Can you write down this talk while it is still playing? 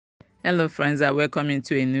Hello, friends. I welcome you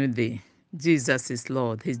to a new day. Jesus is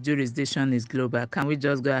Lord. His jurisdiction is global. Can we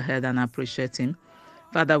just go ahead and appreciate Him?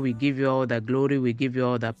 Father, we give you all the glory. We give you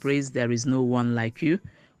all the praise. There is no one like you.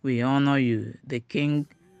 We honor you, the King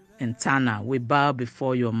eternal. We bow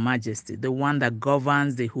before your majesty, the one that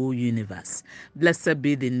governs the whole universe. Blessed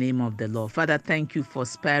be the name of the Lord. Father, thank you for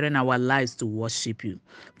sparing our lives to worship you.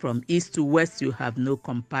 From east to west, you have no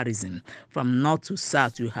comparison. From north to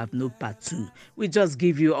south, you have no part two. We just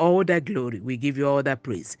give you all the glory. We give you all the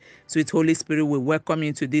praise. Sweet Holy Spirit, we welcome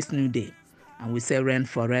you to this new day. And we say, reign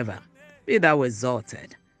forever. Be thou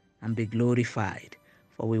exalted and be glorified.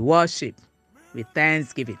 For we worship with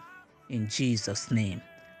thanksgiving in Jesus' name.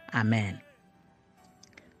 Amen.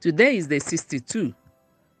 Today is day 62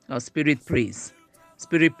 of Spirit Praise.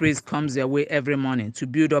 Spirit Praise comes your way every morning to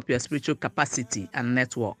build up your spiritual capacity and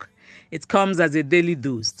network. It comes as a daily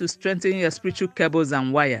dose to strengthen your spiritual cables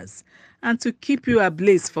and wires and to keep you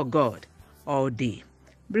ablaze for God all day.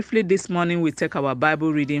 Briefly this morning, we take our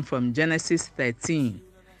Bible reading from Genesis 13,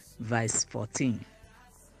 verse 14.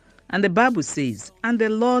 And the Bible says, "And the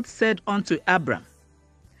Lord said unto Abram,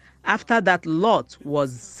 after that Lot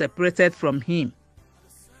was separated from him,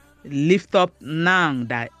 lift up now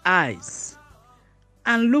thy eyes,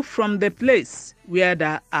 and look from the place where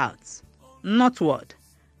thou art, northward,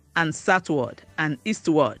 and southward, and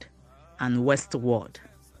eastward, and westward."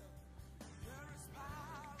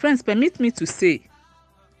 Friends, permit me to say,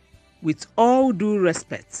 with all due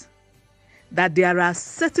respect, that there are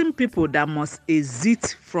certain people that must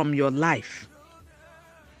exit from your life.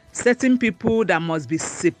 Certain people that must be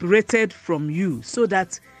separated from you so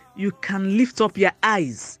that you can lift up your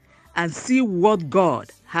eyes and see what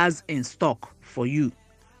God has in stock for you.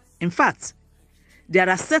 In fact, there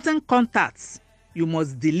are certain contacts you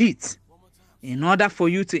must delete in order for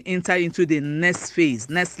you to enter into the next phase,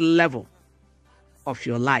 next level of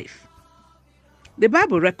your life. The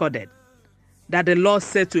Bible recorded that the Lord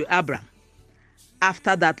said to Abram,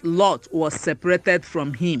 after that Lot was separated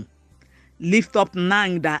from him, lift up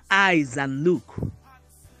now thy eyes and look.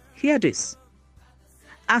 Hear this.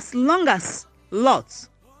 As long as Lot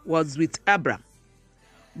was with Abram,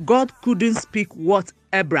 God couldn't speak what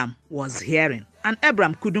Abram was hearing, and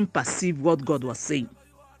Abram couldn't perceive what God was saying.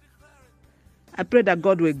 I pray that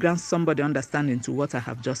God will grant somebody understanding to what I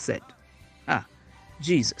have just said.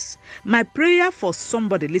 Jesus. My prayer for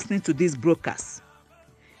somebody listening to this broadcast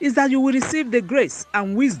is that you will receive the grace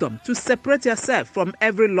and wisdom to separate yourself from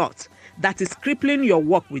every lot that is crippling your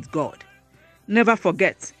walk with God. Never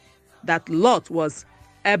forget that Lot was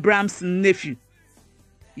Abram's nephew.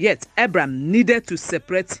 Yet Abram needed to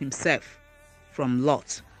separate himself from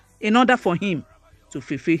Lot in order for him to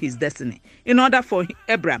fulfill his destiny, in order for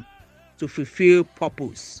Abram to fulfill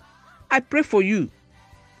purpose. I pray for you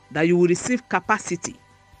that you will receive capacity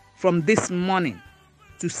from this morning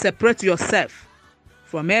to separate yourself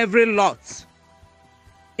from every lot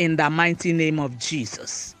in the mighty name of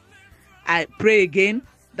Jesus. I pray again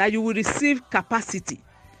that you will receive capacity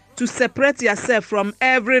to separate yourself from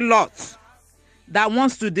every lot that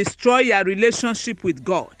wants to destroy your relationship with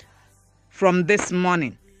God from this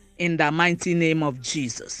morning in the mighty name of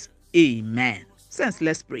Jesus. Amen. Saints,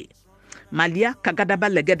 let's pray. Malia kagadaba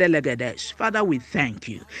legede legedesh. Father, we thank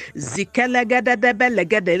you. Zike legede debe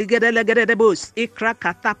legede legede legede bus. Ikra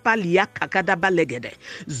katapa liya kagadaba legede.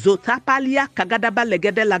 Zotapa liya kagadaba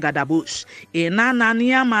legede lagadabush.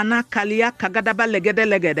 Inanania mana kalia kagadaba legede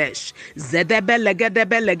legedesh. Zedebe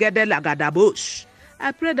legedebe legede lagadabush.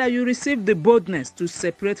 I pray that you receive the boldness to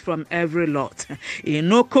separate from every lot.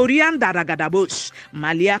 Ino Korean daragadabush,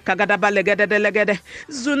 Malia kagadaba legede legede,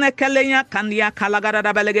 Zunekelenya kandia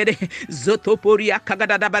kalagadaba legede, Zotoporia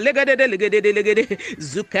kagadaba legede legede legede,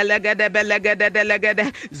 Zukelegede belegede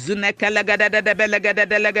legede, Zunekelegede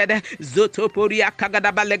belegede legede, Zotoporia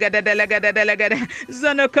kagadaba legede legede legede,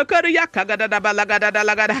 Zonokokoria kagadaba lagada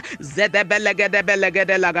lagada, Zedebe legede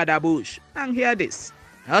belegede lagadabush. And hear this.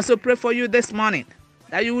 I also pray for you this morning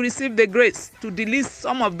that you will receive the grace to delete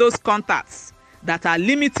some of those contacts that are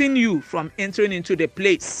limiting you from entering into the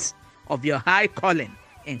place of your high calling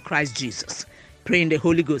in Christ Jesus. Pray in the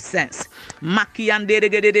Holy Ghost sense.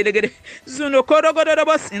 Makiandegedegede,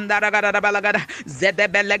 Zunokorogodobos in Daragadabalaga,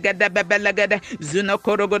 Zedebelegede,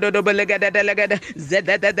 Zunokorogodobelegede,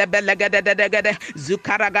 Zedebelegede,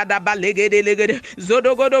 Zukaragadabalegede,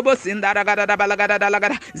 Zodogodobos in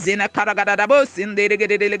Daragadabalaga, Zinakaragadabos in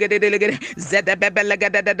Degedegede,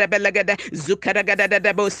 Zedebelegede,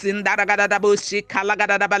 Zukaragabos in Daragadaboshi,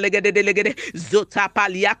 Kalagadabalegede,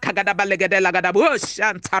 Zotapalia Kagadabalegede Lagadabush,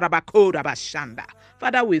 and Tarabakoda Bashan.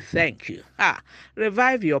 Father, we thank you.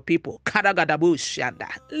 Revive your people.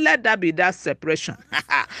 Let there be that separation.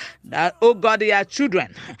 That, oh God, their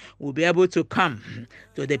children will be able to come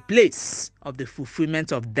to the place of the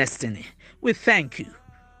fulfillment of destiny. We thank you.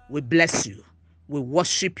 We bless you. We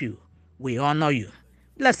worship you. We honor you.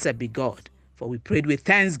 Blessed be God, for we prayed with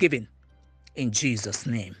thanksgiving in Jesus'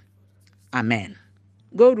 name. Amen.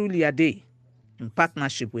 Go rule your day in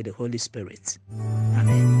partnership with the Holy Spirit.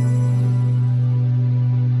 Amen.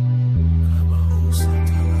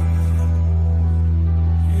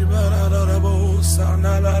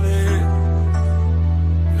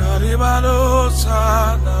 Naribalo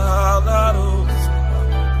sana laro